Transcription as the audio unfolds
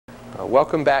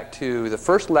Welcome back to the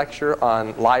first lecture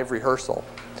on live rehearsal.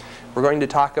 We're going to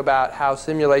talk about how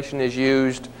simulation is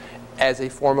used as a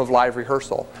form of live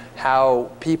rehearsal, how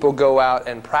people go out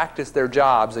and practice their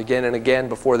jobs again and again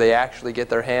before they actually get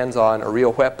their hands on a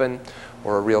real weapon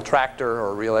or a real tractor or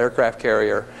a real aircraft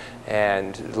carrier,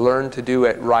 and learn to do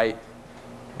it right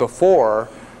before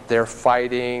they're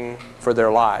fighting for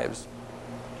their lives.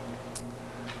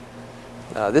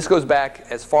 This goes back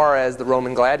as far as the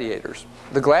Roman gladiators.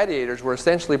 The gladiators were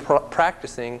essentially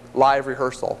practicing live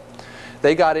rehearsal.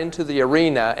 They got into the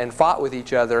arena and fought with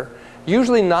each other,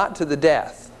 usually not to the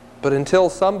death, but until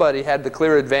somebody had the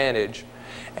clear advantage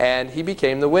and he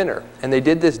became the winner. And they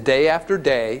did this day after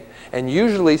day and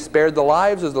usually spared the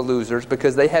lives of the losers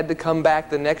because they had to come back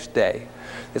the next day.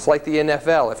 It's like the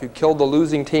NFL. If you killed the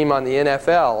losing team on the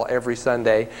NFL every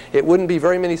Sunday, it wouldn't be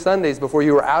very many Sundays before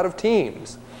you were out of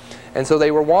teams. And so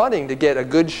they were wanting to get a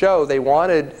good show. They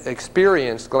wanted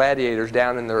experienced gladiators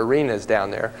down in the arenas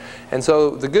down there. And so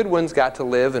the good ones got to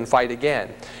live and fight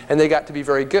again. And they got to be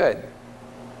very good.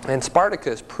 And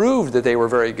Spartacus proved that they were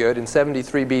very good in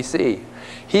 73 BC.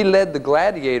 He led the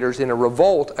gladiators in a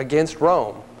revolt against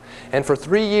Rome. And for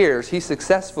 3 years, he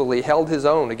successfully held his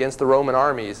own against the Roman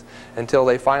armies until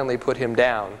they finally put him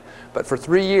down. But for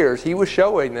 3 years, he was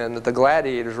showing them that the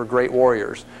gladiators were great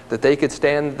warriors, that they could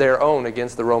stand their own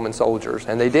against the Roman soldiers,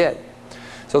 and they did.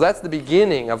 So that's the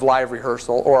beginning of live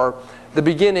rehearsal, or the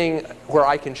beginning where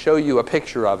I can show you a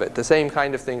picture of it. The same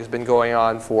kind of thing has been going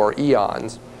on for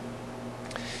eons.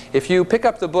 If you pick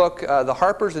up the book, the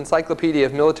Harper's Encyclopedia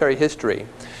of Military History,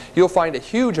 you'll find a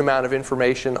huge amount of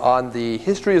information on the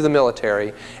history of the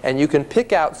military, and you can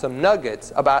pick out some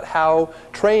nuggets about how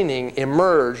training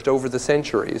emerged over the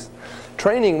centuries.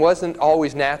 Training wasn't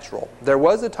always natural. There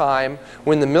was a time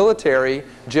when the military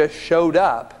just showed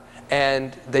up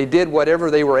and they did whatever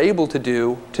they were able to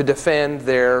do to defend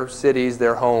their cities,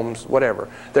 their homes, whatever.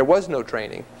 There was no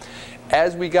training.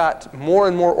 As we got more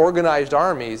and more organized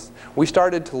armies, we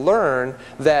started to learn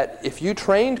that if you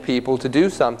trained people to do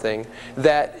something,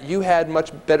 that you had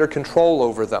much better control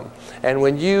over them. And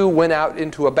when you went out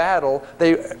into a battle,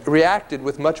 they reacted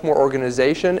with much more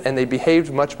organization and they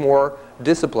behaved much more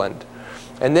disciplined.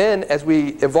 And then as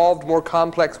we evolved more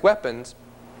complex weapons,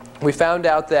 we found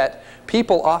out that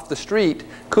people off the street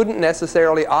couldn't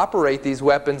necessarily operate these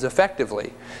weapons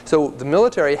effectively. So the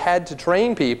military had to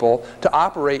train people to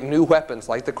operate new weapons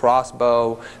like the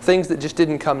crossbow, things that just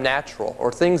didn't come natural,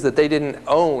 or things that they didn't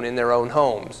own in their own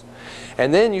homes.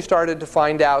 And then you started to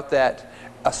find out that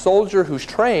a soldier who's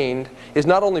trained is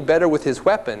not only better with his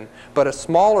weapon, but a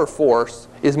smaller force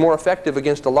is more effective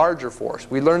against a larger force.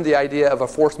 We learned the idea of a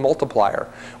force multiplier.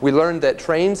 We learned that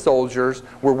trained soldiers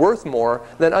were worth more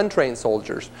than untrained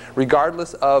soldiers,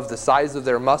 regardless of the size of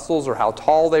their muscles or how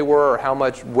tall they were or how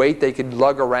much weight they could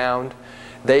lug around.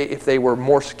 If they were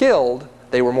more skilled,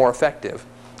 they were more effective.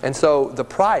 And so the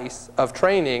price of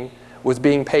training was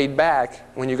being paid back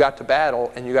when you got to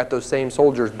battle, and you got those same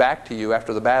soldiers back to you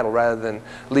after the battle rather than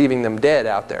leaving them dead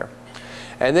out there.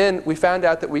 And then we found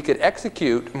out that we could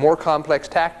execute more complex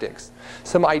tactics.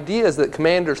 Some ideas that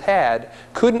commanders had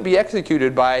couldn't be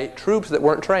executed by troops that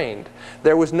weren't trained.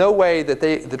 There was no way that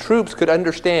the troops could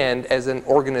understand as an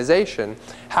organization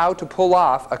how to pull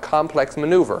off a complex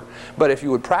maneuver. But if you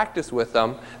would practice with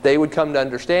them, they would come to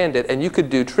understand it, and you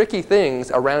could do tricky things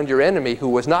around your enemy who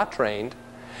was not trained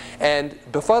and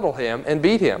befuddle him and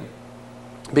beat him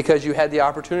because you had the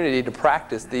opportunity to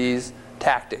practice these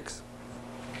tactics.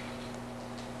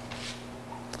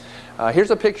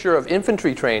 Here's a picture of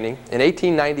infantry training in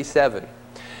 1897.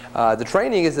 The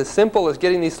training is as simple as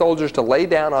getting these soldiers to lay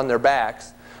down on their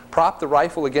backs, prop the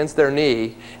rifle against their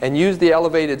knee, and use the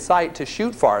elevated sight to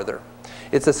shoot farther.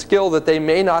 It's a skill that they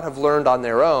may not have learned on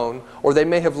their own, or they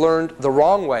may have learned the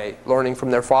wrong way, learning from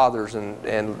their fathers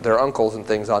and their uncles and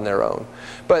things on their own.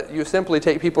 But you simply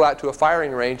take people out to a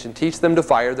firing range and teach them to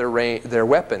fire their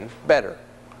weapon better.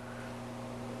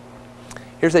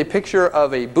 Here's a picture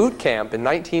of a boot camp in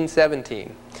 1917.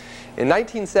 In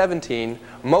 1917,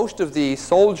 most of the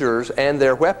soldiers and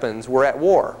their weapons were at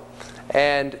war.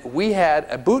 And we had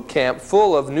a boot camp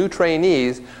full of new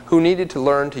trainees who needed to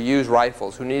learn to use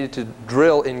rifles, who needed to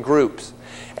drill in groups.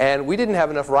 And we didn't have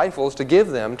enough rifles to give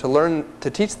them to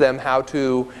teach them how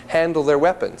to handle their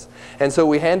weapons. And so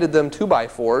we handed them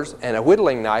 2x4s and a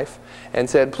whittling knife and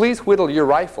said, please whittle your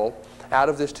rifle out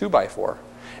of this 2x4.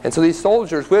 And so these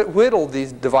soldiers whittled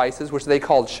these devices, which they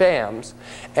called shams,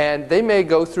 and they may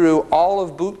go through all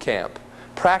of boot camp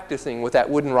practicing with that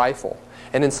wooden rifle.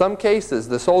 And in some cases,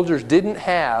 the soldiers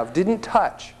didn't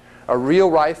touch a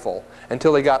real rifle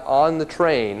until they got on the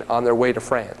train on their way to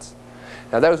France.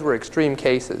 Now those were extreme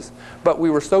cases, but we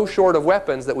were so short of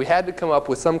weapons that we had to come up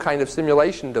with some kind of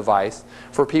simulation device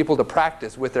for people to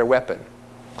practice with their weapon.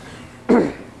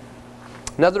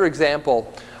 Another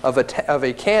example of a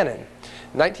cannon.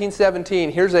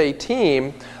 1917, here's a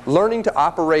team learning to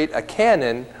operate a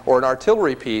cannon or an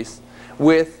artillery piece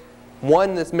with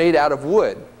one that's made out of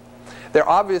wood. They're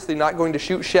obviously not going to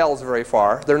shoot shells very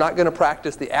far. They're not going to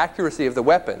practice the accuracy of the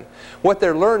weapon. What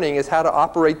they're learning is how to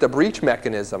operate the breech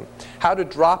mechanism, how to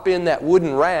drop in that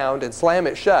wooden round and slam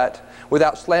it shut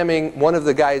without slamming one of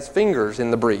the guy's fingers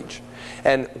in the breech,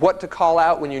 and what to call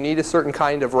out when you need a certain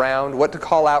kind of round, what to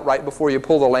call out right before you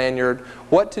pull the lanyard,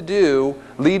 what to do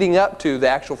leading up to the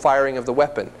actual firing of the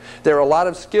weapon. There are a lot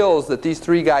of skills that these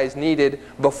three guys needed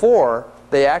before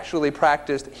they actually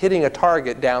practiced hitting a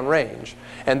target downrange.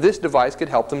 And this device could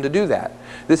help them to do that.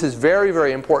 This is very,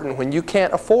 very important when you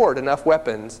can't afford enough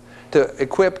weapons to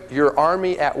equip your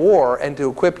army at war and to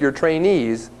equip your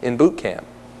trainees in boot camp.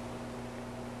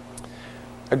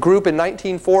 A group in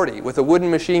 1940 with a wooden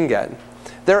machine gun.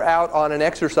 They're out on an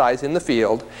exercise in the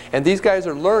field, and these guys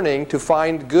are learning to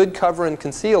find good cover and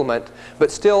concealment,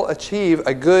 but still achieve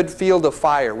a good field of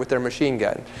fire with their machine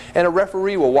gun. And a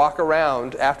referee will walk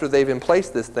around after they've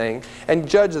emplaced this thing and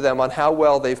judge them on how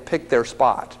well they've picked their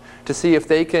spot, to see if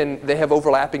they have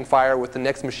overlapping fire with the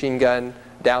next machine gun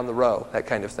down the row, that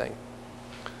kind of thing.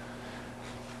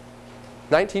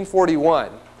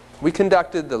 1941. We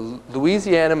conducted the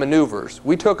Louisiana maneuvers.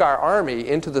 We took our army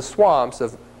into the swamps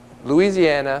of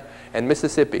Louisiana and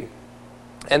Mississippi.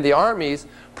 And the armies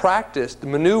practiced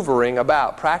maneuvering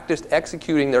about, practiced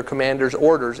executing their commander's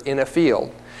orders in a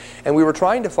field. And we were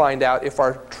trying to find out if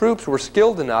our troops were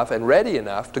skilled enough and ready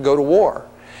enough to go to war.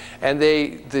 And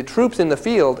the troops in the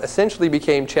field essentially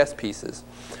became chess pieces.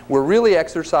 We're really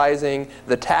exercising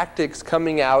the tactics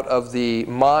coming out of the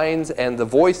minds and the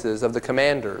voices of the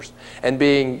commanders and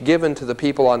being given to the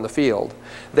people on the field.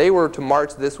 They were to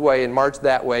march this way and march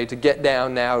that way, to get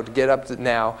down now, to get up to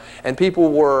now. And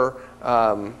people were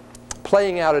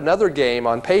playing out another game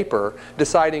on paper,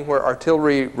 deciding where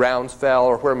artillery rounds fell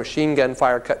or where machine gun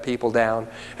fire cut people down.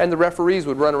 And the referees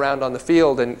would run around on the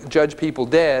field and judge people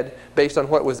dead based on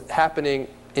what was happening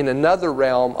in another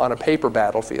realm on a paper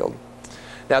battlefield.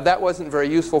 Now that wasn't very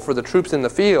useful for the troops in the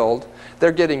field.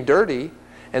 They're getting dirty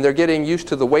and they're getting used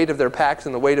to the weight of their packs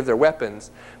and the weight of their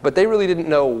weapons, but they really didn't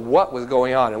know what was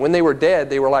going on. And when they were dead,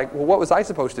 they were like, well, what was I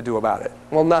supposed to do about it?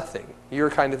 Well, nothing. You're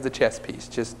kind of the chess piece.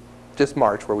 Just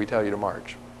march where we tell you to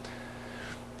march.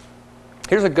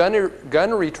 Here's a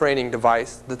gunnery training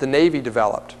device that the Navy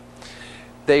developed.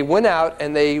 They went out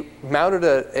and they mounted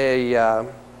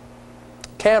a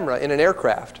camera in an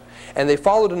aircraft, and they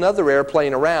followed another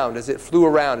airplane around as it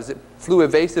flew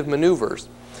evasive maneuvers.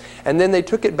 And then they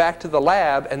took it back to the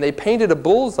lab and they painted a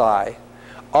bullseye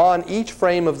on each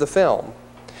frame of the film.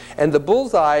 And the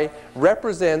bullseye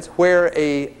represents where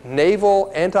a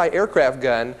naval anti-aircraft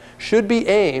gun should be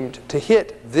aimed to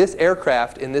hit this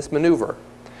aircraft in this maneuver.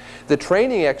 The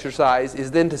training exercise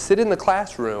is then to sit in the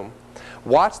classroom,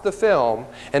 watch the film,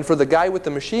 and for the guy with the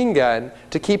machine gun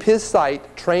to keep his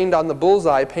sight trained on the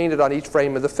bullseye painted on each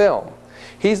frame of the film.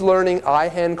 He's learning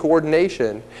eye-hand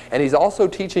coordination, and he's also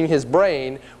teaching his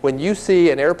brain, when you see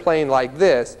an airplane like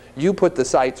this, you put the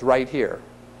sights right here.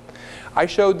 I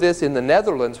showed this in the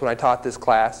Netherlands when I taught this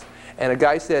class, and a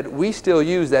guy said, we still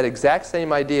use that exact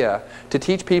same idea to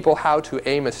teach people how to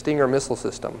aim a Stinger missile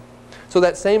system. So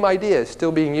that same idea is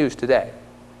still being used today.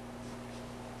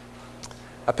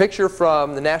 A picture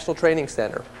from the National Training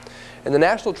Center. In the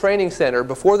National Training Center,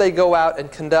 before they go out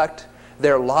and conduct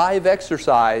their live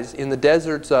exercise in the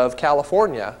deserts of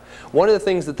California, one of the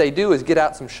things that they do is get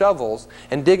out some shovels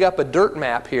and dig up a dirt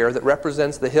map here that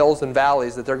represents the hills and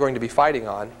valleys that they're going to be fighting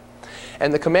on.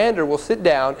 And the commander will sit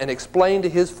down and explain to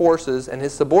his forces and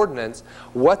his subordinates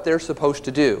what they're supposed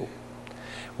to do,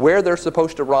 where they're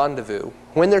supposed to rendezvous,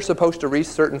 when they're supposed to reach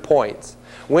certain points,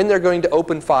 when they're going to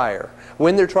open fire,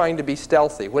 when they're trying to be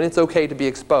stealthy, when it's okay to be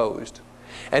exposed.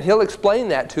 And he'll explain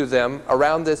that to them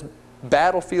around this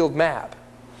battlefield map.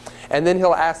 And then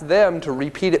he'll ask them to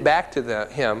repeat it back to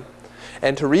him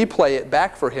and to replay it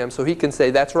back for him so he can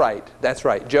say, that's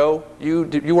right, Joe, you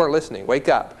weren't listening, wake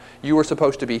up. You were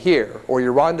supposed to be here, or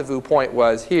your rendezvous point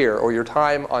was here, or your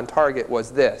time on target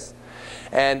was this.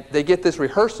 And they get this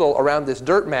rehearsal around this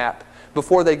dirt map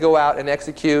before they go out and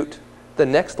execute the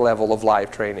next level of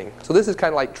live training. So this is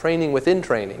kind of like training within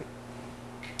training,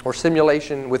 or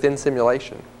simulation within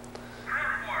simulation.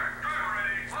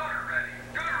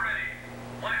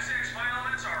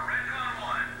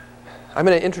 I'm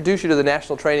going to introduce you to the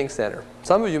National Training Center.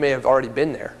 Some of you may have already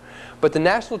been there. But the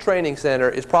National Training Center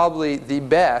is probably the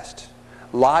best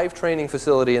live training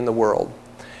facility in the world.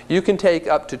 You can take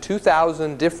up to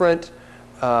 2,000 different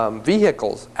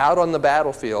vehicles out on the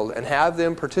battlefield and have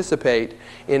them participate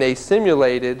in a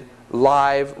simulated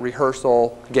live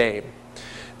rehearsal game.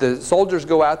 The soldiers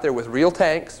go out there with real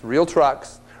tanks, real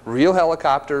trucks, real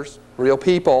helicopters, real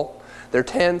people, their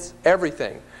tents,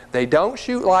 everything. They don't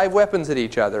shoot live weapons at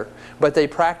each other, but they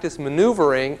practice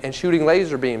maneuvering and shooting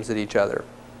laser beams at each other.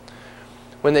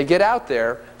 When they get out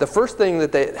there, the first thing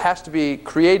that has to be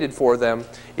created for them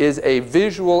is a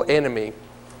visual enemy.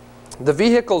 The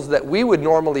vehicles that we would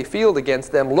normally field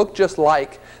against them look just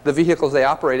like the vehicles they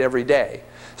operate every day.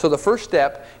 So the first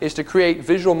step is to create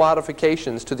visual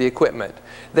modifications to the equipment.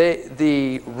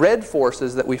 The red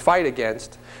forces that we fight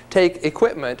against take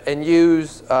equipment and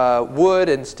use wood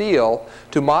and steel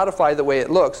to modify the way it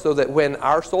looks so that when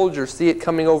our soldiers see it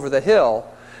coming over the hill,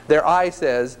 their eye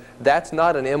says, that's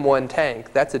not an M1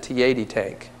 tank, that's a T-80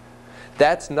 tank.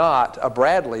 That's not a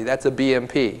Bradley, that's a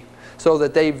BMP. So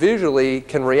that they visually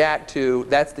can react to,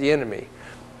 that's the enemy.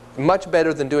 Much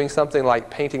better than doing something like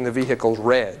painting the vehicles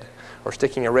red, or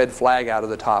sticking a red flag out of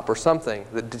the top, or something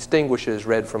that distinguishes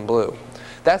red from blue.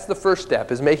 That's the first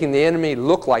step, is making the enemy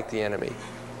look like the enemy.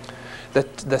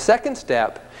 The second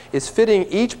step is fitting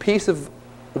each piece of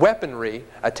weaponry,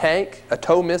 a tank, a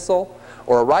tow missile,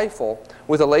 or a rifle,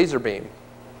 with a laser beam.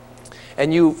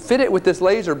 And you fit it with this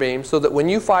laser beam so that when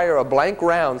you fire a blank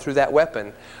round through that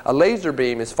weapon, a laser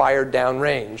beam is fired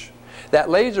downrange. That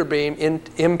laser beam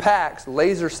impacts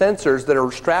laser sensors that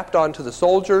are strapped onto the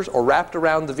soldiers or wrapped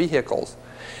around the vehicles.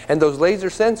 And those laser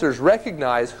sensors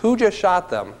recognize who just shot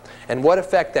them and what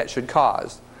effect that should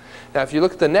cause. Now if you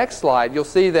look at the next slide, you'll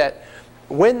see that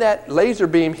when that laser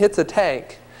beam hits a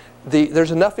tank, there's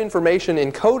enough information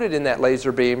encoded in that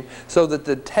laser beam so that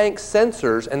the tank's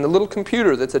sensors and the little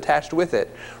computer that's attached with it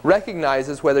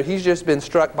recognizes whether he's just been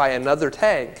struck by another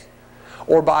tank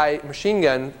or by machine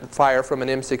gun fire from an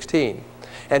M16.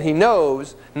 And he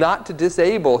knows not to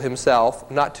disable himself,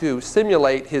 not to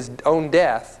simulate his own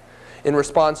death in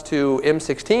response to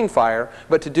M16 fire,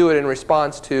 but to do it in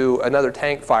response to another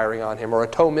tank firing on him or a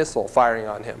tow missile firing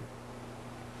on him.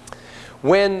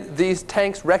 When these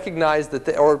tanks recognize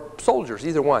that or soldiers,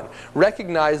 either one,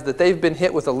 recognize that they've been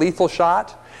hit with a lethal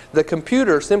shot, the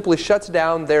computer simply shuts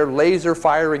down their laser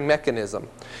firing mechanism.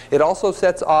 It also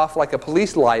sets off like a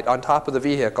police light on top of the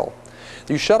vehicle.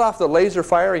 You shut off the laser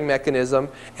firing mechanism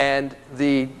and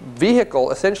the vehicle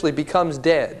essentially becomes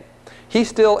dead. He's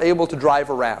still able to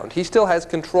drive around. He still has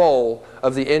control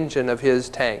of the engine of his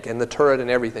tank and the turret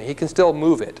and everything. He can still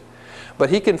move it. But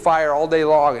he can fire all day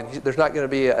long and there's not going to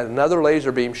be another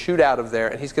laser beam shoot out of there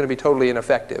and he's going to be totally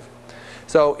ineffective.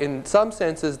 So in some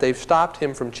senses they've stopped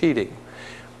him from cheating.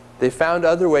 They've found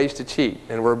other ways to cheat,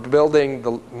 and we're building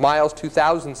the Miles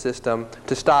 2000 system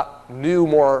to stop new,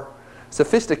 more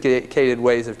sophisticated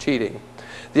ways of cheating.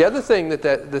 The other thing that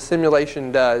the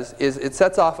simulation does is it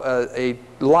sets off a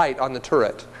light on the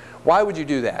turret. Why would you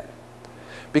do that?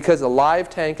 Because a live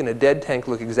tank and a dead tank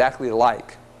look exactly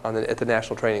alike at the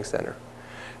National Training Center.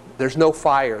 There's no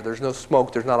fire, there's no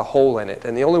smoke, there's not a hole in it.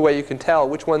 And the only way you can tell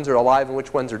which ones are alive and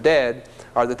which ones are dead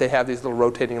are that they have these little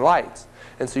rotating lights.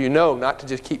 And so you know not to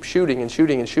just keep shooting and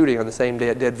shooting and shooting on the same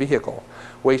dead vehicle,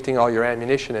 wasting all your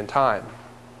ammunition and time.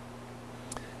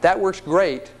 That works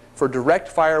great for direct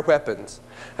fire weapons.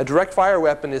 A direct fire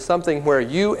weapon is something where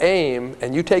you aim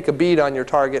and you take a bead on your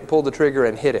target, pull the trigger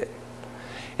and hit it.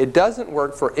 It doesn't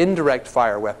work for indirect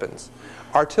fire weapons.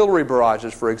 Artillery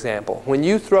barrages, for example. When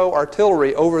you throw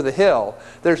artillery over the hill,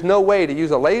 there's no way to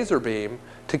use a laser beam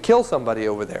to kill somebody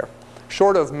over there,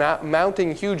 short of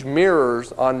mounting huge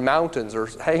mirrors on mountains or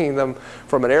hanging them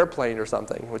from an airplane or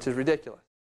something, which is ridiculous.